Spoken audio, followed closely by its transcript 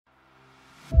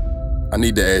I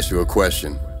need to ask you a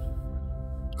question.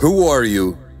 Who are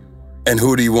you and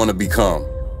who do you want to become?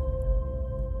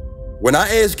 When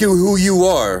I ask you who you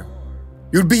are,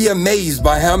 you'd be amazed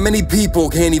by how many people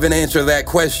can't even answer that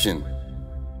question.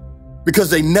 Because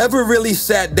they never really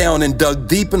sat down and dug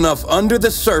deep enough under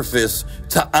the surface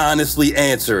to honestly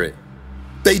answer it.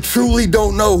 They truly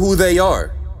don't know who they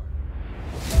are.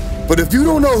 But if you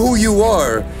don't know who you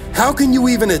are, how can you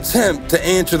even attempt to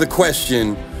answer the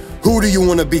question, who do you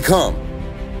want to become?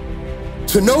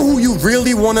 To know who you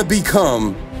really want to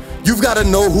become, you've got to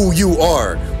know who you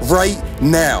are right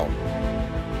now.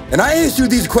 And I ask you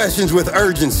these questions with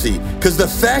urgency because the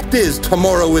fact is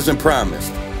tomorrow isn't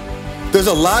promised. There's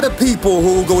a lot of people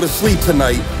who will go to sleep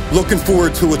tonight looking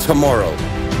forward to a tomorrow,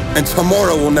 and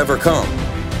tomorrow will never come.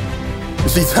 You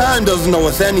see, time doesn't owe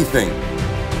us anything,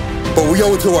 but we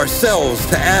owe it to ourselves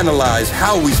to analyze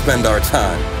how we spend our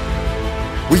time.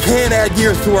 We can't add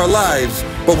years to our lives,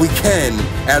 but we can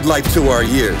add life to our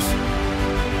years.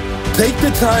 Take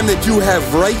the time that you have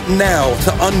right now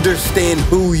to understand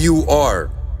who you are.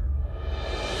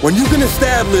 When you can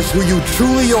establish who you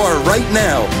truly are right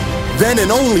now, then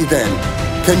and only then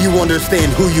can you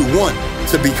understand who you want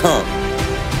to become.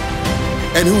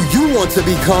 And who you want to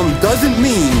become doesn't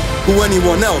mean who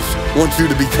anyone else wants you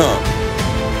to become.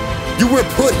 You were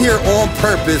put here on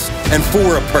purpose and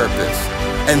for a purpose,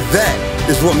 and that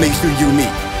is what makes you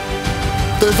unique.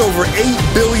 There's over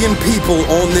 8 billion people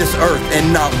on this earth and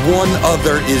not one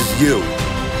other is you.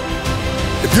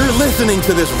 If you're listening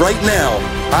to this right now,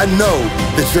 I know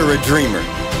that you're a dreamer.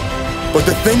 But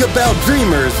the thing about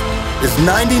dreamers is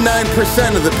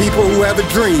 99% of the people who have a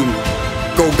dream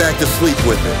go back to sleep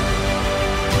with it.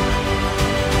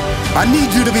 I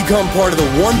need you to become part of the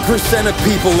 1% of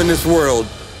people in this world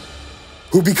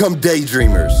who become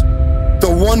daydreamers. The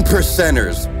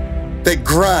 1%ers that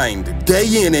grind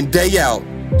day in and day out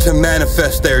to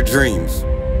manifest their dreams.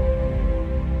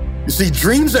 You see,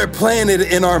 dreams are planted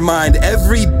in our mind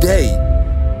every day,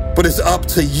 but it's up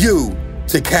to you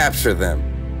to capture them.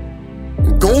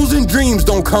 Goals and dreams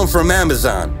don't come from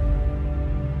Amazon.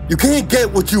 You can't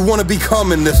get what you want to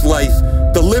become in this life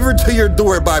delivered to your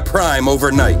door by Prime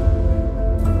overnight.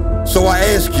 So I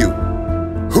ask you,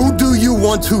 who do you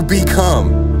want to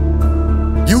become?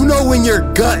 You know in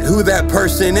your gut who that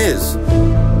person is.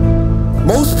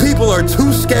 Most people are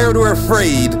too scared or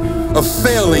afraid of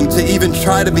failing to even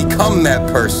try to become that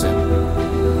person,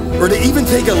 or to even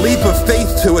take a leap of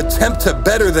faith to attempt to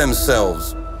better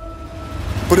themselves.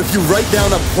 But if you write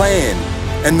down a plan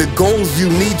and the goals you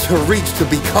need to reach to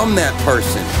become that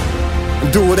person,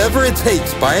 and do whatever it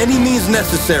takes by any means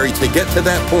necessary to get to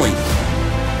that point,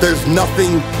 there's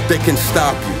nothing that can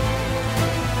stop you.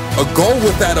 A goal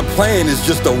without a plan is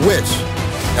just a wish,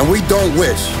 and we don't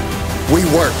wish, we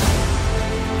work.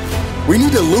 We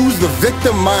need to lose the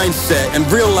victim mindset and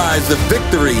realize the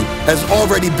victory has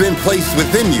already been placed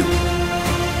within you.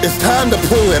 It's time to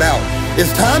pull it out.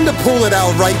 It's time to pull it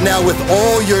out right now with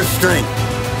all your strength.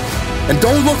 And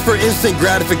don't look for instant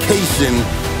gratification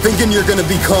thinking you're going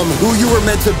to become who you were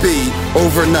meant to be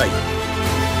overnight.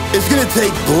 It's going to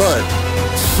take blood,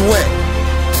 sweat,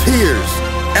 tears,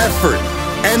 effort,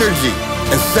 energy,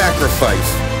 and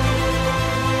sacrifice.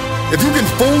 If you can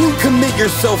fully commit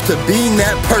yourself to being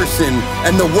that person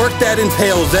and the work that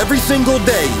entails every single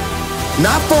day,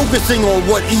 not focusing on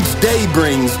what each day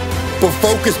brings, but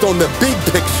focused on the big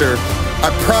picture, I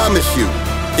promise you,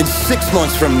 in 6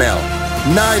 months from now,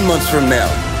 9 months from now,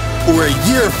 or a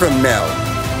year from now,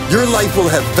 your life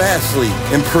will have vastly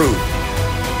improved.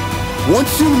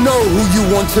 Once you know who you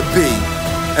want to be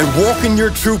and walk in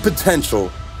your true potential,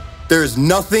 there is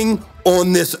nothing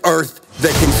on this earth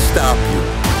that can stop you.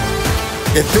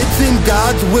 If it's in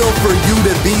God's will for you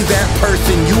to be that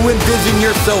person you envision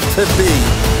yourself to be,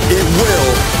 it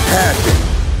will happen.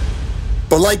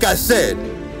 But like I said,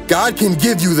 God can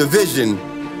give you the vision,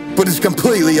 but it's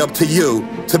completely up to you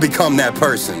to become that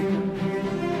person.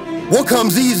 What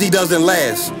comes easy doesn't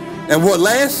last, and what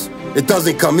lasts, it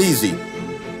doesn't come easy.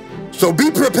 So be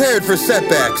prepared for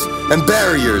setbacks and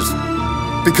barriers,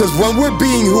 because when we're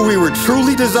being who we were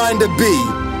truly designed to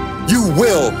be, you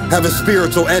will have a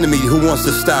spiritual enemy who wants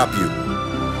to stop you.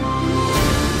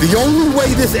 The only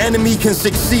way this enemy can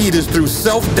succeed is through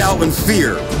self-doubt and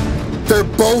fear. They're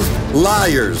both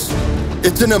liars.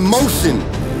 It's an emotion.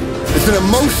 It's an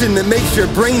emotion that makes your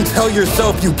brain tell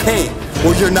yourself you can't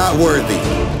or you're not worthy.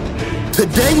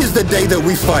 Today is the day that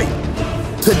we fight.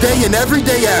 Today and every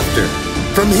day after.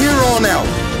 From here on out.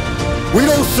 We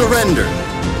don't surrender.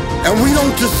 And we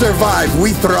don't just survive,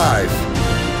 we thrive.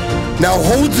 Now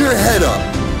hold your head up,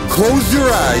 close your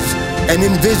eyes, and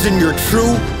envision your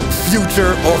true,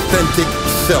 future, authentic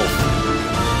self.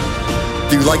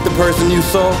 Do you like the person you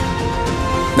saw?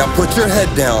 Now put your head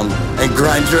down and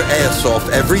grind your ass off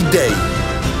every day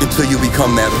until you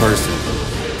become that person.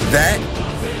 That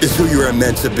is who you are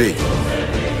meant to be.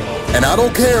 And I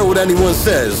don't care what anyone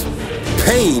says,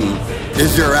 pain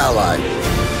is your ally.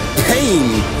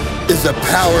 Pain is a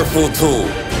powerful tool.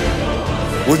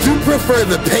 Would you prefer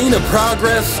the pain of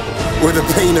progress or the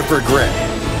pain of regret?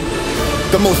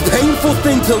 The most painful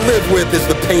thing to live with is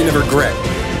the pain of regret.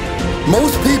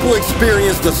 Most people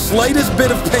experience the slightest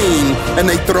bit of pain and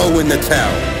they throw in the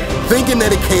towel, thinking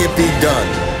that it can't be done,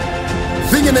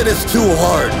 thinking that it's too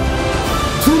hard.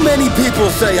 Too many people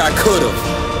say, I could've,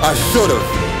 I should've,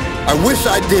 I wish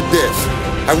I did this,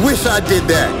 I wish I did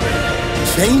that.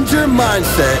 Change your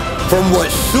mindset from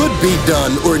what should be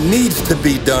done or needs to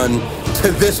be done to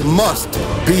this must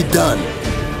be done.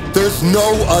 There's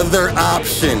no other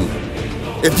option.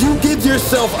 If you give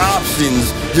yourself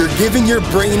options, you're giving your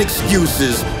brain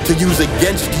excuses to use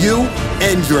against you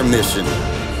and your mission.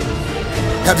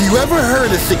 Have you ever heard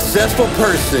a successful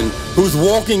person who's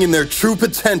walking in their true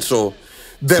potential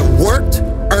that worked,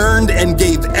 earned, and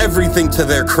gave everything to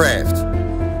their craft?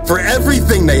 For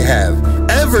everything they have,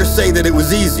 ever say that it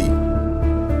was easy?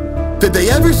 Did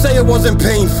they ever say it wasn't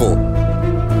painful?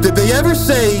 Did they ever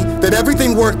say that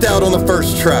everything worked out on the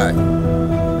first try?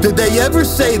 Did they ever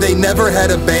say they never had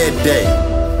a bad day?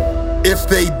 If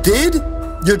they did,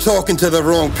 you're talking to the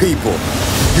wrong people.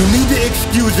 You need to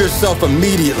excuse yourself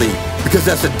immediately because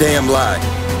that's a damn lie.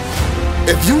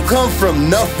 If you come from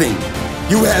nothing,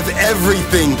 you have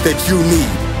everything that you need.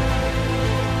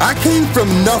 I came from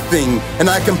nothing,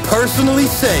 and I can personally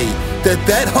say that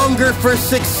that hunger for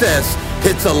success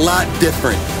hits a lot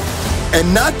different.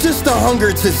 And not just the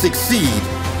hunger to succeed,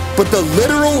 but the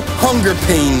literal hunger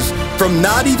pains from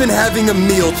not even having a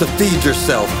meal to feed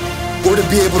yourself or to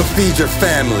be able to feed your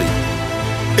family.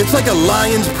 It's like a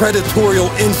lion's predatorial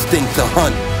instinct to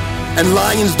hunt. And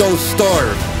lions don't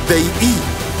starve, they eat.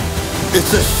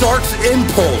 It's a shark's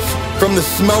impulse from the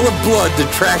smell of blood to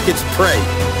track its prey.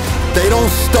 They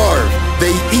don't starve,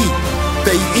 they eat.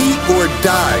 They eat or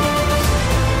die.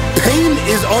 Pain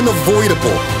is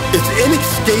unavoidable. It's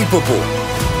inescapable.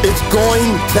 It's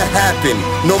going to happen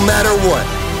no matter what.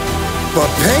 But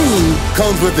pain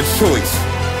comes with a choice.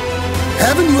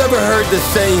 Haven't you ever heard the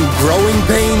saying, growing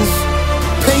pains?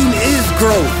 Pain is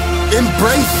growth.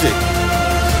 Embrace it.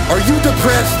 Are you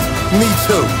depressed? Me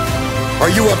too. Are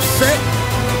you upset?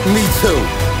 Me too.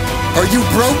 Are you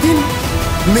broken?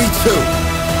 Me too.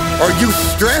 Are you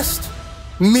stressed?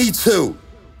 Me too.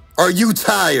 Are you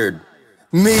tired?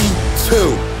 Me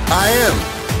too. I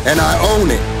am, and I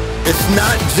own it. It's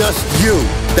not just you.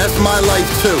 That's my life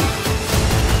too.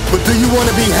 But do you want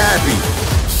to be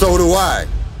happy? So do I.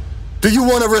 Do you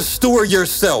want to restore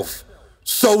yourself?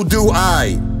 So do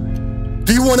I.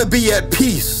 Do you want to be at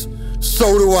peace?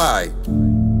 So do I.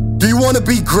 Do you want to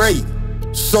be great?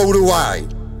 So do I.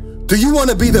 Do you want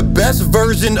to be the best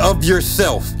version of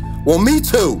yourself? Well, me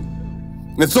too.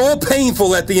 It's all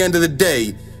painful at the end of the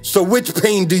day, so which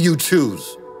pain do you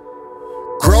choose?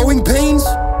 Growing pains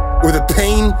or the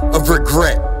pain of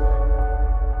regret?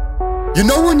 You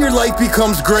know when your life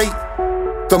becomes great?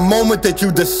 The moment that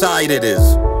you decide it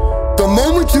is. The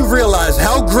moment you realize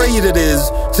how great it is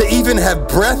to even have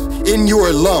breath in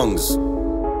your lungs.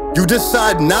 You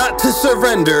decide not to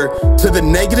surrender to the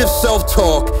negative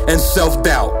self-talk and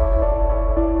self-doubt.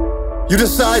 You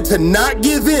decide to not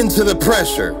give in to the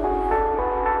pressure.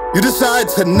 You decide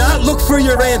to not look for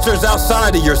your answers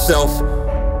outside of yourself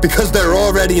because they're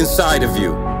already inside of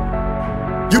you.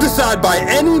 You decide by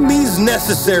any means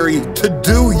necessary to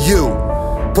do you,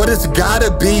 but it's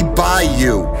gotta be by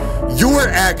you. Your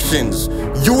actions,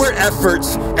 your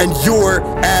efforts, and your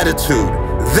attitude.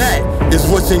 That is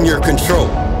what's in your control.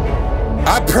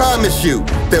 I promise you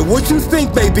that what you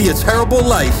think may be a terrible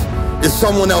life is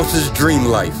someone else's dream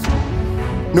life.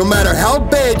 No matter how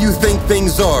bad you think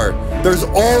things are, there's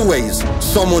always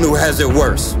someone who has it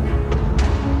worse.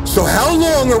 So how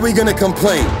long are we gonna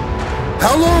complain?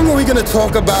 How long are we gonna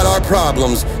talk about our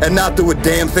problems and not do a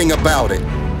damn thing about it?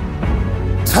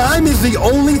 Time is the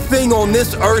only thing on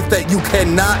this earth that you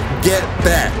cannot get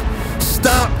back.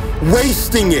 Stop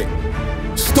wasting it.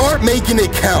 Start making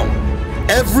it count.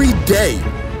 Every day,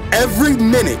 every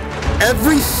minute,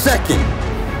 every second.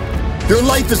 Your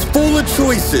life is full of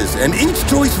choices, and each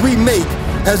choice we make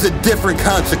has a different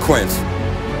consequence.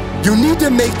 You need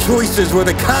to make choices where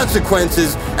the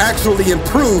consequences actually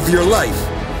improve your life.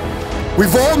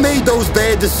 We've all made those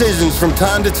bad decisions from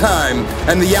time to time,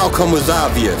 and the outcome was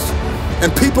obvious.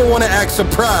 And people want to act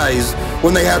surprised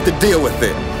when they have to deal with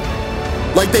it.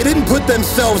 Like they didn't put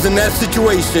themselves in that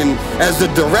situation as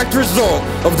a direct result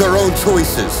of their own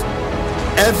choices.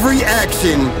 Every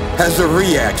action has a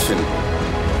reaction.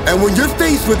 And when you're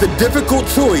faced with a difficult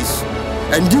choice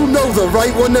and you know the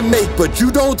right one to make, but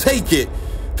you don't take it,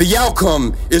 the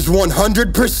outcome is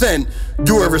 100%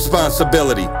 your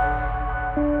responsibility.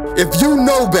 If you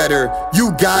know better,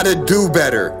 you gotta do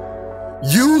better.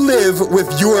 You live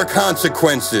with your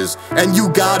consequences, and you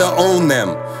gotta own them,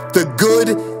 the good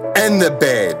and the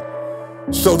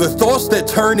bad. So the thoughts that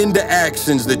turn into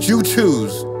actions that you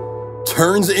choose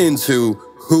turns into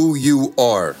who you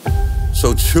are.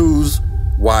 So choose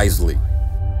wisely.